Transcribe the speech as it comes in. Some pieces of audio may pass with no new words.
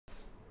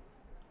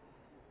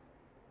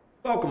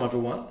Welcome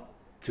everyone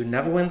to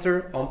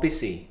Neverwinter on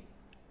PC.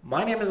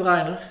 My name is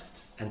Reiner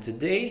and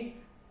today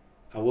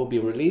I will be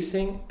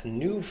releasing a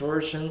new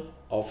version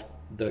of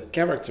the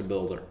character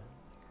builder.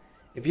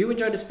 If you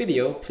enjoyed this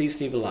video, please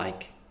leave a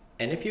like.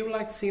 And if you would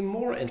like to see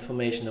more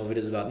information or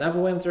videos about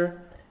Neverwinter,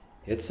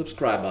 hit the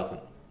subscribe button.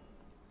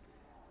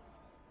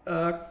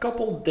 A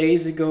couple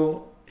days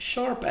ago,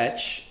 Sharp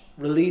Edge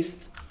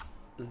released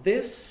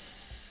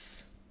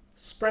this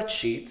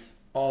spreadsheet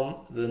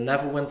on the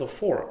Neverwinter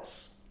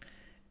forums.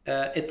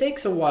 It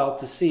takes a while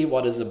to see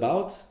what it's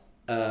about,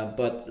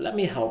 but let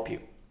me help you.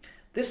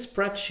 This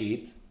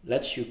spreadsheet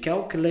lets you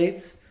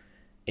calculate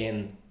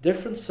in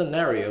different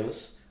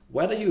scenarios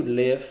whether you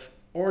live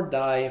or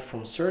die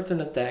from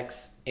certain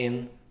attacks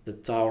in the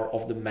Tower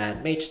of the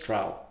Mad Mage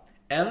trial.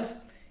 And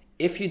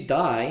if you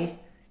die,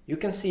 you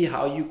can see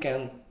how you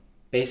can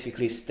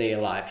basically stay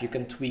alive. You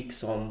can tweak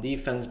some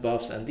defense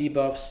buffs and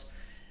debuffs,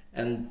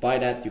 and by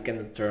that you can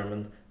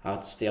determine how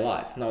to stay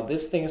alive. Now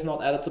this thing is not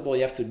editable,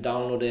 you have to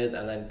download it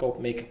and then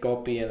make a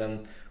copy and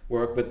then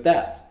work with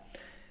that.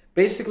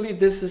 Basically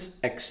this is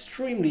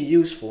extremely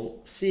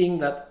useful, seeing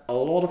that a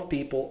lot of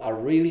people are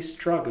really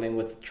struggling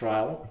with the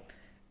trial,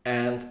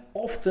 and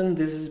often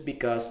this is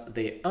because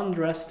they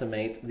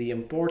underestimate the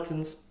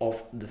importance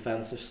of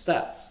defensive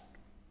stats.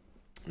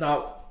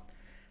 Now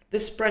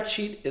this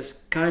spreadsheet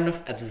is kind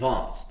of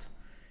advanced.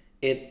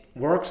 It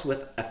works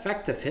with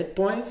effective hit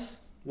points,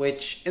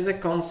 which is a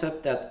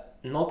concept that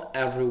not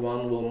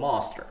everyone will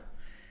master.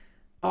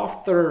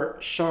 After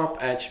Sharp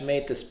Edge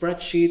made the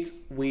spreadsheet,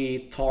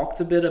 we talked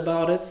a bit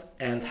about it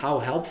and how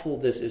helpful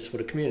this is for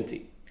the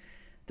community.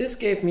 This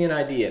gave me an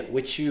idea,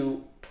 which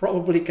you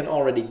probably can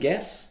already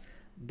guess,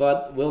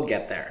 but we'll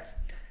get there.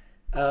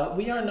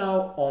 We are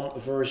now on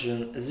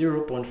version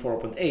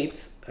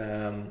 0.4.8.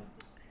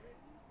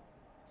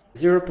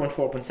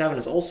 0.4.7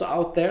 is also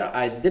out there.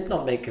 I did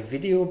not make a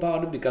video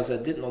about it because I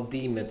did not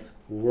deem it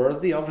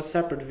worthy of a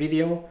separate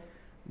video.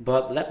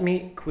 But let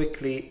me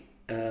quickly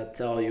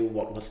tell you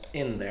what was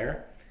in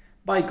there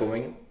by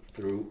going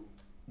through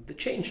the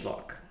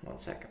changelog. 1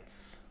 second.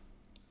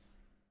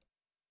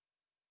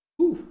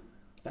 Ooh,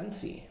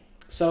 fancy.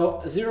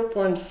 So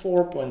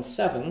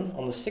 0.4.7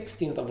 on the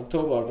 16th of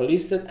October I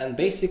released it, and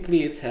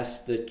basically it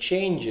has the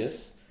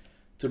changes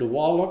to the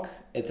Warlock,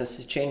 it has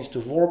the change to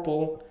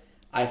Vorpal.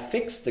 I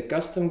fixed the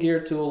custom gear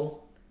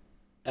tool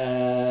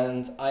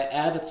and I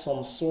added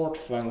some sort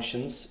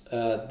functions.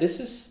 This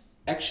is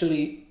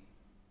actually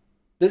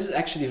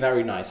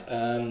very nice.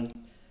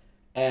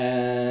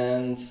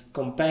 And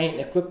companion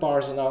equip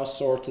bars are now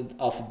sorted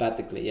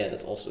alphabetically. Yeah,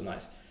 that's also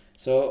nice.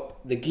 So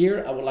the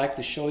gear I would like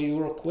to show you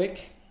real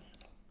quick.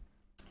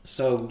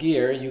 So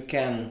gear,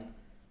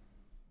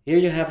 here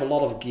you have a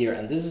lot of gear,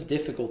 and this is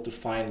difficult to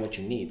find what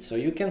you need. So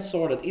you can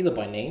sort it either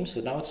by name,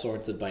 so now it's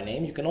sorted by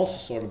name. You can also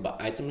sort it by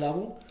item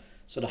level.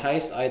 So the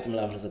highest item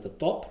level is at the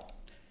top.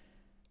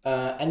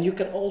 And you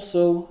can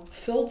also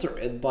filter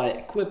it by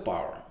equip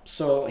power.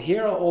 So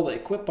here are all the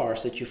equip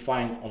powers that you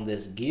find on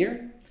this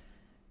gear.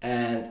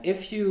 And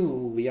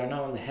we are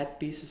now on the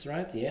headpieces,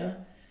 right? Yeah.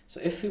 So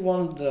if we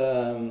want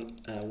the,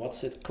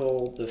 what's it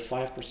called? The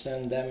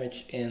 5%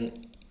 damage in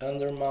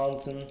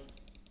Undermountain.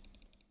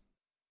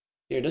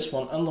 Here, this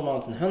one,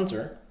 Undermountain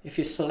Hunter. If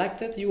you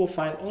select it, you will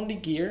find only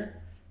gear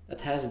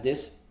that has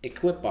this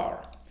equip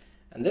power.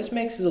 And this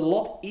makes it a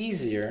lot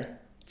easier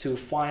to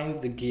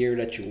find the gear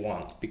that you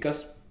want,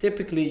 because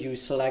typically you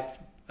select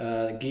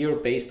gear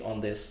based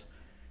on this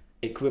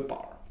equip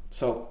power.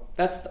 So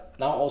that's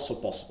now also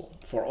possible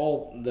for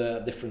all the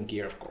different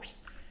gear, of course.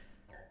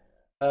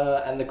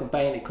 And the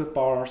companion equip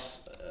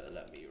powers,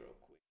 let me real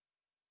quick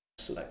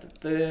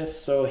select this.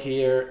 So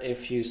here,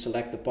 if you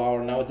select the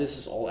power, now this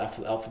is all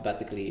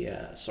alphabetically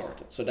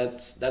sorted. So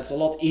that's a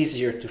lot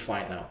easier to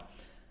find now.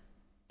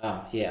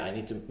 Yeah, I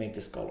need to make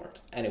this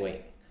colored.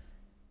 Anyway.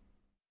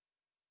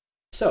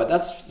 So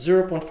that's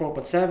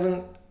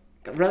 0.4.7,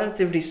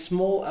 relatively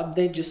small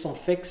update, just some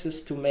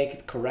fixes to make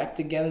it correct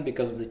again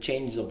because of the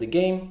changes of the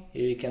game.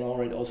 Here you can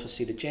already also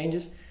see the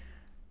changes.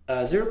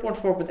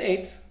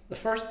 0.4.8, the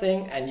first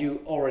thing, and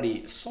you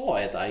already saw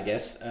it, I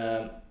guess,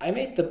 I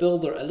made the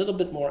builder a little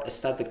bit more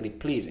aesthetically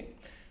pleasing.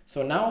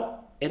 So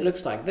now it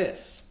looks like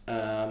this.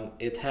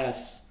 It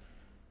has,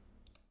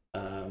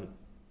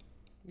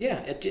 yeah,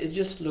 it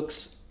just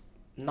looks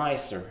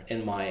nicer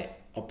in my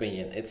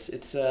opinion.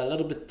 It's a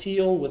little bit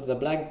teal with the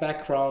black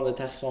background. It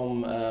has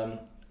some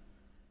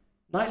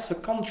nicer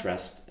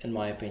contrast in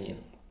my opinion.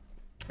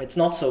 It's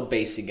not so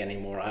basic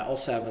anymore. I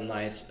also have a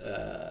nice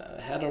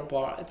header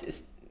bar.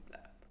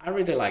 I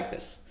really like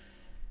this.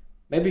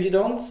 Maybe you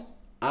don't.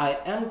 I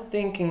am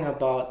thinking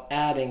about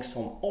adding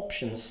some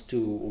options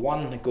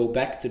to go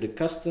back to the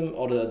custom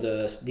or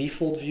the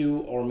default view,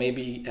 or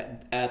maybe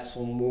add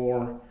some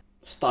more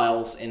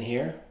styles in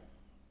here.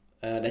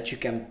 That you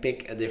can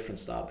pick a different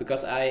style,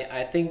 because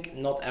I think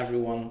not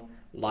everyone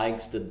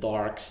likes the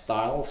dark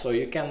style. So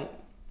you can,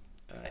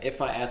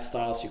 if I add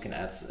styles, you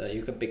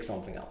can pick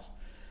something else.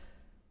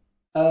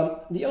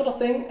 The other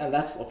thing, and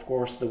that's of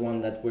course the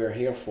one that we're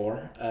here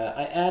for,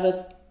 I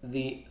added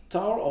the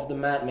Tower of the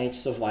Mad Mage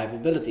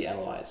Survivability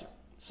Analyzer.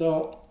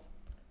 So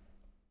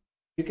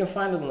you can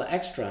find it on the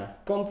extra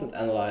content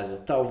analyzer,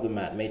 Tower of the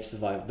Mad Mage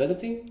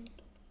Survivability.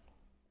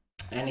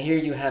 And here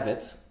you have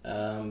it.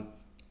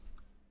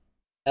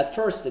 At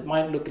first it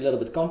might look a little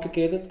bit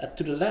complicated.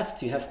 To the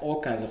left you have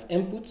all kinds of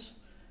inputs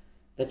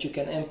that you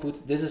can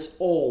input. This is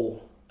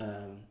all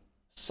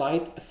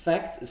side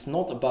effects. It's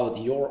not about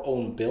your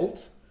own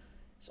build.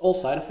 It's all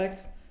side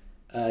effects.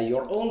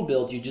 Your own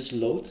build you just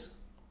load.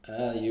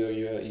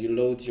 You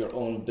load your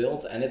own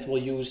build and it will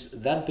use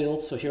that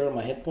build. So here are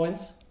my hit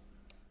points,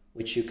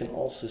 which you can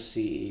also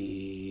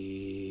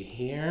see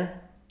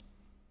here.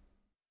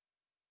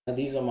 And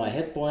these are my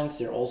hit points.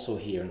 They're also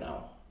here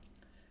now.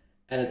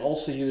 And it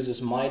also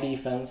uses my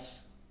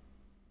defense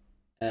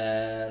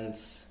and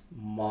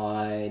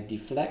my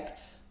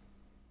deflect,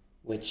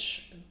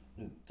 which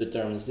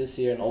determines this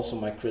here, and also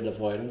my crit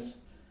avoidance.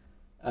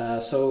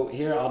 So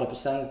here are the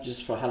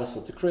percentages for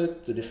Halisol to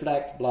crit, to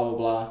deflect, blah blah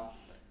blah.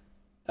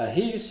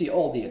 Here you see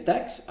all the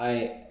attacks.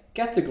 I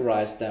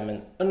categorize them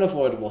in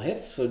unavoidable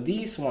hits, so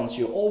these ones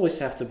you always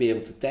have to be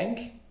able to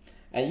tank.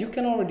 And you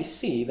can already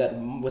see that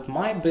with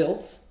my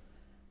build,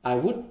 I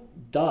would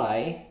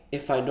die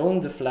if I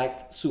don't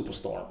deflect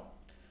Superstorm.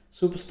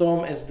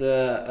 Superstorm is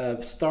the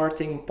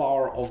starting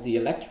power of the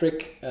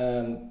electric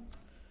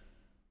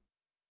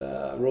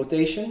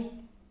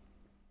rotation,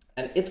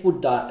 and it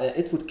would die.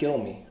 It would kill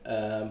me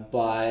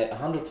by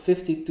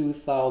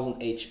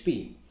 152,000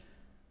 HP,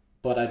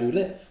 but I do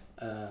live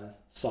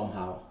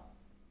somehow,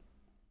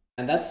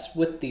 and that's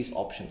with these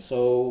options.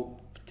 So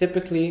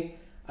typically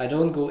I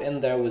don't go in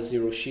there with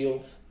 0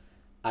 shields.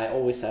 I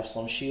always have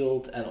some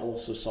shield, and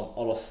also some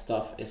other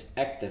stuff is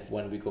active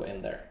when we go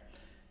in there.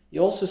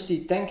 You also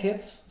see tank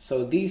hits,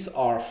 so these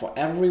are for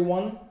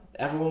everyone.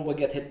 Everyone will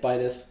get hit by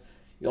this.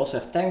 You also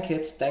have tank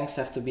hits. Tanks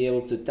have to be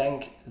able to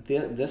tank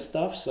this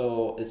stuff,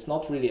 so it's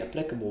not really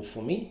applicable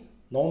for me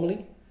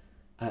normally.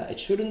 It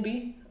shouldn't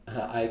be.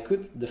 I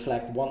could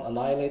deflect one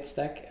Annihilate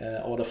stack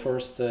or the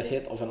first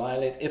hit of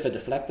Annihilate if it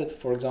deflected,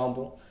 for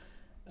example.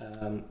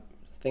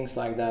 Things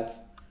like that.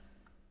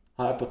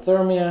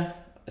 Hypothermia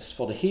is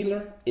for the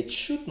healer. It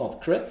should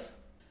not crit.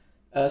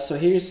 So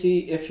here you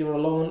see if you're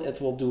alone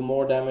it will do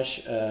more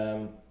damage.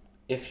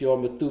 If you're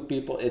with 2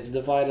 people it's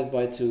divided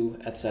by 2,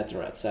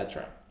 etc,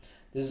 etc.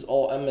 This is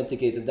all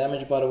unmitigated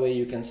damage, by the way.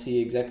 You can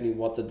see exactly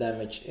what the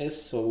damage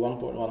is. So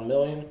 1.1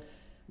 million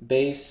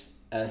base,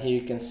 and here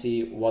you can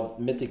see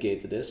what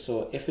mitigated is.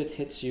 So if it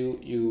hits you,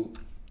 you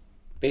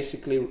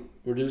basically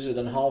reduce it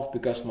in half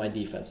because my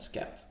defense is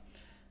kept.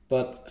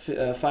 But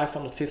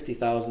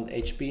 550,000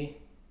 HP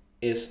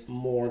is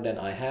more than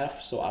I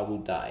have, so I will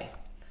die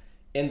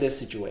in this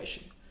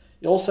situation.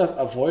 You also have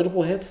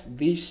avoidable hits.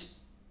 These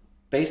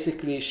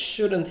basically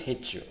shouldn't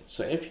hit you.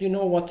 So if you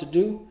know what to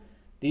do,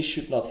 these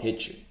should not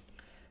hit you.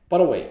 By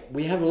the way,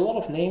 we have a lot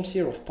of names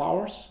here of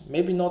powers.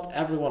 Maybe not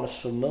everyone is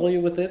familiar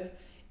with it.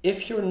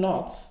 If you're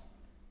not,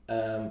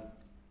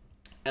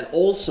 and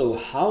also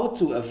how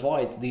to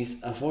avoid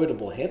these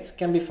avoidable hits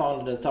can be found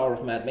in the Tower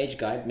of Mad Mage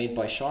guide made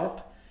by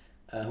Sharp,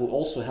 who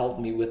also helped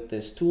me with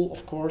this tool,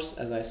 of course,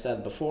 as I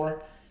said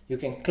before. You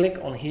can click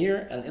on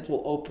here and it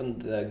will open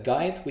the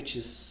guide, which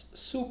is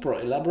super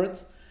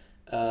elaborate.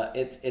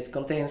 It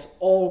contains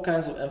all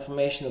kinds of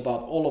information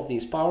about all of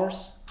these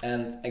powers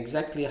and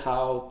exactly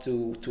how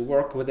to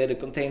work with it. It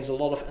contains a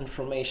lot of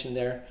information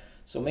there.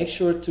 So make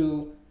sure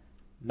to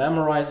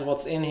memorize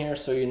what's in here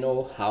so you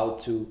know how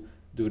to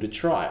do the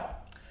trial.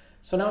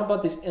 So now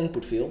about these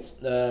input fields.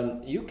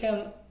 You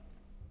can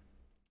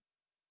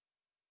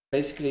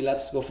basically,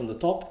 let's go from the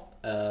top.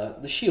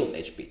 The shield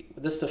HP.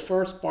 This is the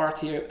first part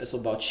here, is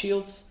about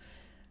shields.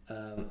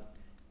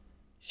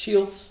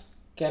 Shields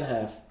can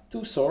have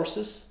 2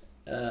 sources.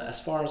 As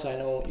far as I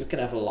know, you can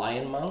have a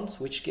lion mount,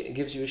 which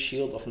gives you a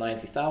shield of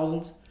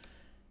 90,000.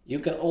 You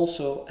can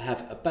also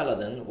have a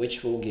paladin,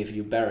 which will give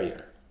you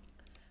barrier.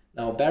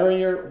 Now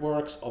barrier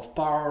works of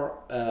power,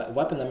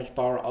 weapon damage,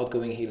 power,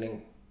 outgoing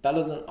healing,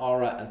 paladin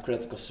aura and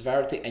critical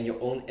severity, and your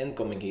own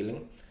incoming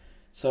healing.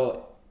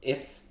 So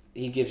if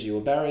he gives you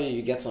a barrier,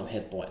 you get some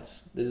hit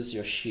points. This is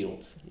your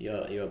shield,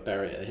 your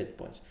barrier hit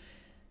points.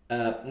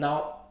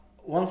 Now,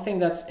 one thing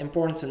that's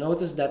important to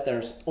notice that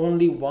there's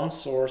only one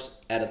source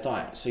at a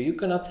time. So you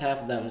cannot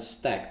have them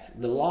stacked.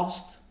 The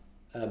last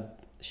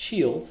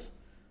shield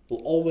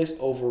will always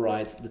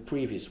override the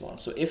previous one.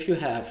 So if you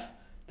have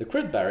the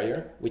crit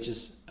barrier, which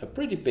is a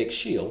pretty big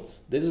shield,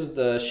 this is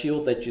the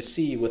shield that you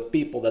see with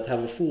people that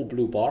have a full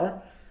blue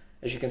bar.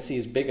 As you can see,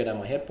 it's bigger than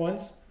my hit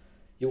points.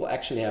 You will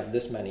actually have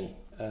this many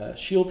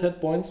shield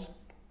hit points.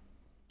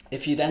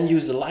 If you then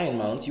use the lion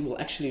mount, you will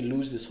actually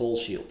lose this whole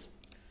shield.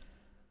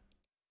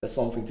 That's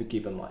something to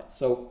keep in mind.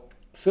 So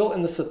fill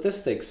in the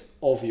statistics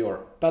of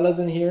your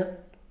paladin here,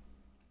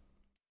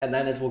 and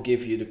then it will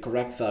give you the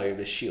correct value of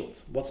the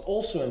shield. What's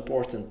also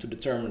important to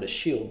determine the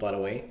shield, by the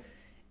way,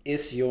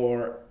 is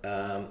your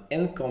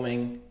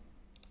incoming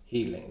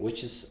healing,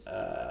 which is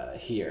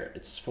here.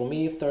 It's for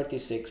me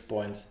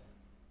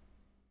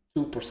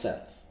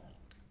 36.2%.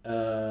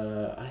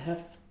 I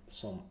have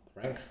some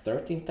Rank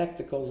 13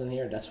 tacticals in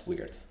here? That's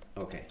weird.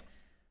 Okay.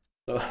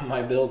 So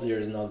my build here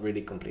is not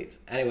really complete.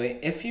 Anyway,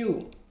 if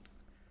you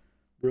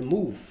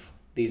remove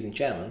these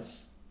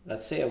enchantments,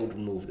 let's say I would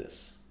remove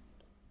this,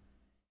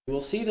 you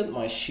will see that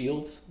my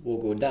shield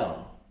will go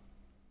down.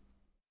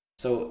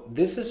 So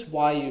this is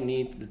why you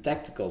need the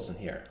tacticals in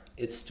here.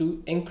 It's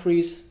to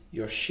increase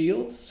your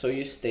shield so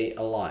you stay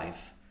alive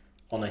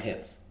on a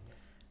hit.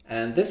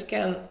 And this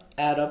can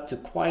add up to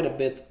quite a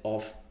bit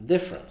of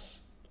difference.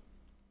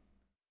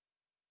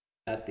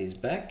 Add these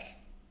back.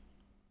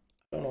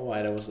 I don't know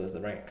why there was the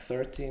rank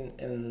 13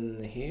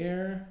 in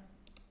here.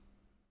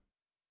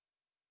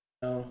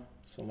 No,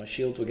 so my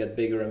shield will get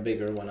bigger and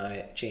bigger when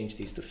I change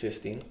these to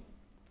 15.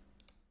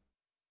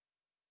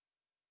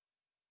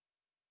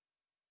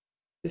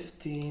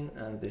 15,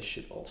 and this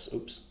should also,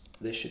 oops,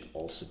 this should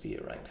also be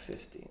a rank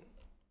 15.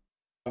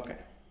 Okay.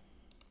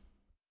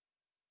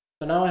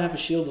 So now I have a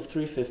shield of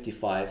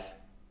 355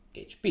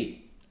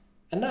 HP.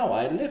 And now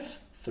I live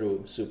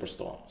through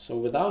Superstorm. So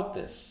without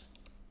this,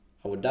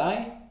 I would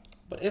die.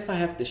 But if I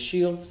have the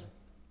shield,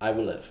 I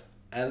will live.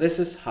 And this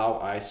is how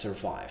I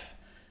survive.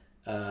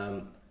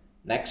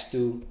 Next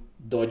to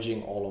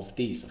dodging all of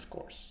these, of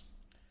course.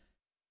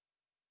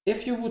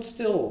 If you would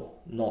still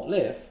not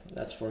live,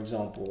 let's for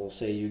example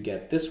say you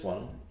get this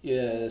one,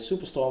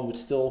 Superstorm would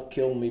still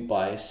kill me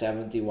by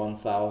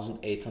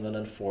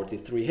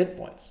 71,843 hit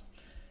points.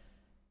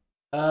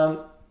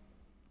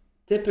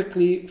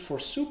 Typically for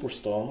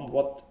Superstorm,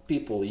 what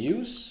people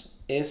use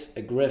is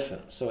a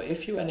Griffin. So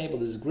if you enable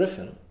this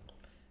Griffin,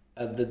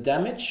 the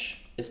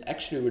damage is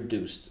actually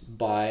reduced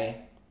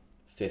by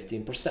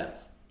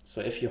 15%.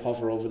 So if you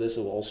hover over this,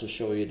 it will also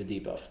show you the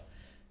debuff.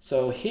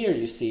 So here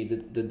you see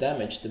the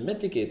damage, the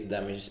mitigated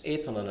damage is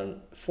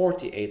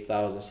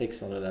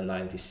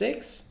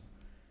 848,696.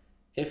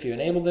 If you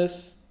enable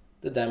this,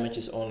 the damage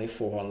is only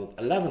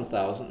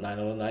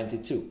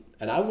 411,992.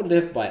 And I would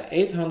live by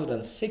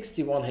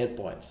 861 hit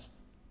points,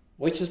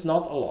 which is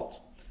not a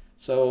lot.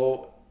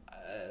 So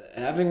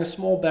having a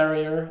small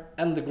barrier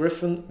and the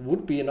Griffin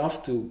would be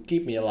enough to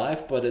keep me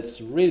alive, but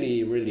it's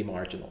really, really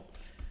marginal.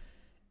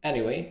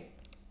 Anyway,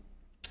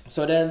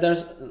 so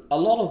there's a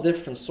lot of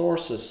different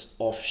sources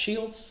of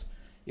shields.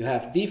 You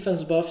have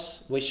defense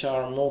buffs, which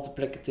are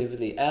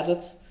multiplicatively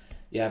added.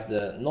 You have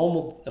the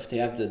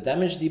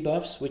damage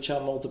debuffs, which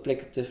are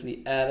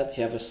multiplicatively added.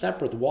 You have a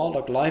separate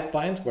Warlock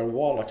Lifebind, where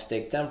Warlocks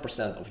take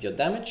 10% of your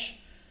damage,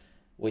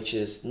 which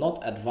is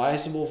not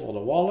advisable for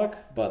the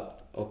Warlock,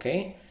 but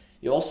okay.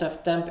 You also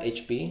have Temp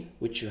HP,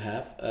 which you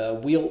have.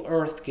 Wheel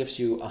Earth gives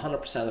you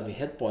 100% of your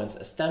hit points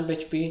as Temp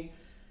HP,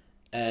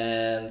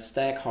 and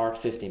Stag Heart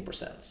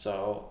 15%.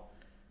 So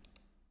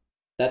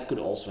that could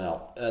also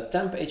help.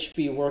 Temp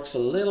HP works a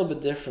little bit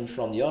different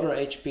from the other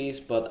HPs,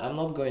 but I'm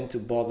not going to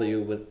bother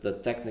you with the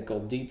technical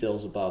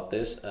details about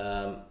this.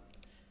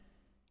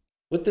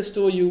 With this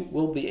tool, you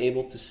will be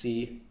able to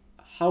see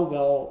how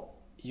well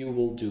you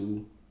will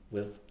do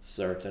with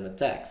certain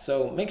attacks.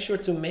 So make sure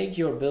to make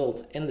your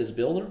build in this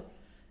builder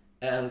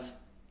and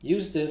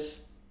use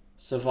this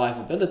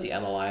survivability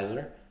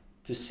analyzer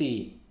to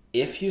see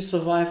if you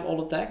survive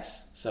all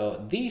attacks.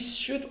 So these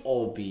should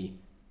all be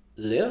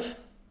live,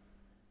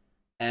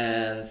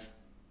 and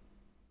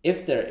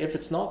if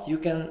it's not, you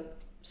can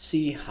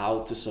see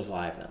how to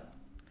survive them.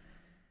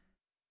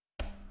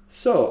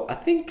 So I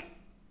think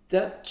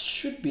that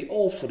should be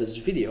all for this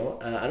video.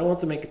 I don't want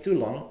to make it too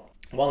long.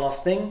 One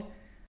last thing.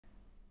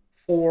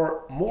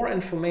 For more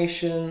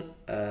information,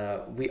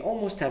 we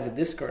almost have a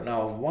Discord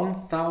now of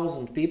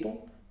 1,000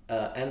 people,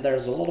 and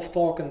there's a lot of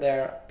talk in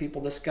there,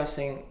 people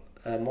discussing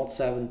Mod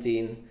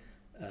 17,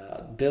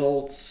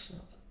 builds,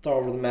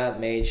 Tower of the Mad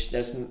Mage.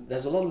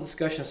 There's a lot of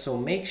discussion, so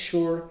make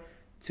sure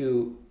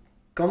to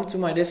come to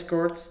my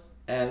Discord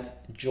and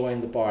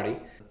join the party.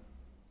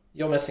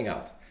 You're missing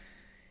out.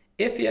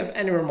 If you have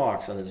any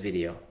remarks on this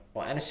video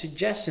or any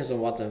suggestions on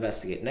what to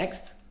investigate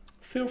next,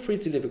 feel free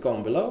to leave a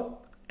comment below,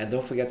 and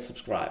don't forget to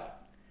subscribe.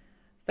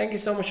 Thank you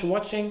so much for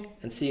watching,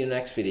 and see you in the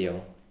next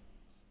video.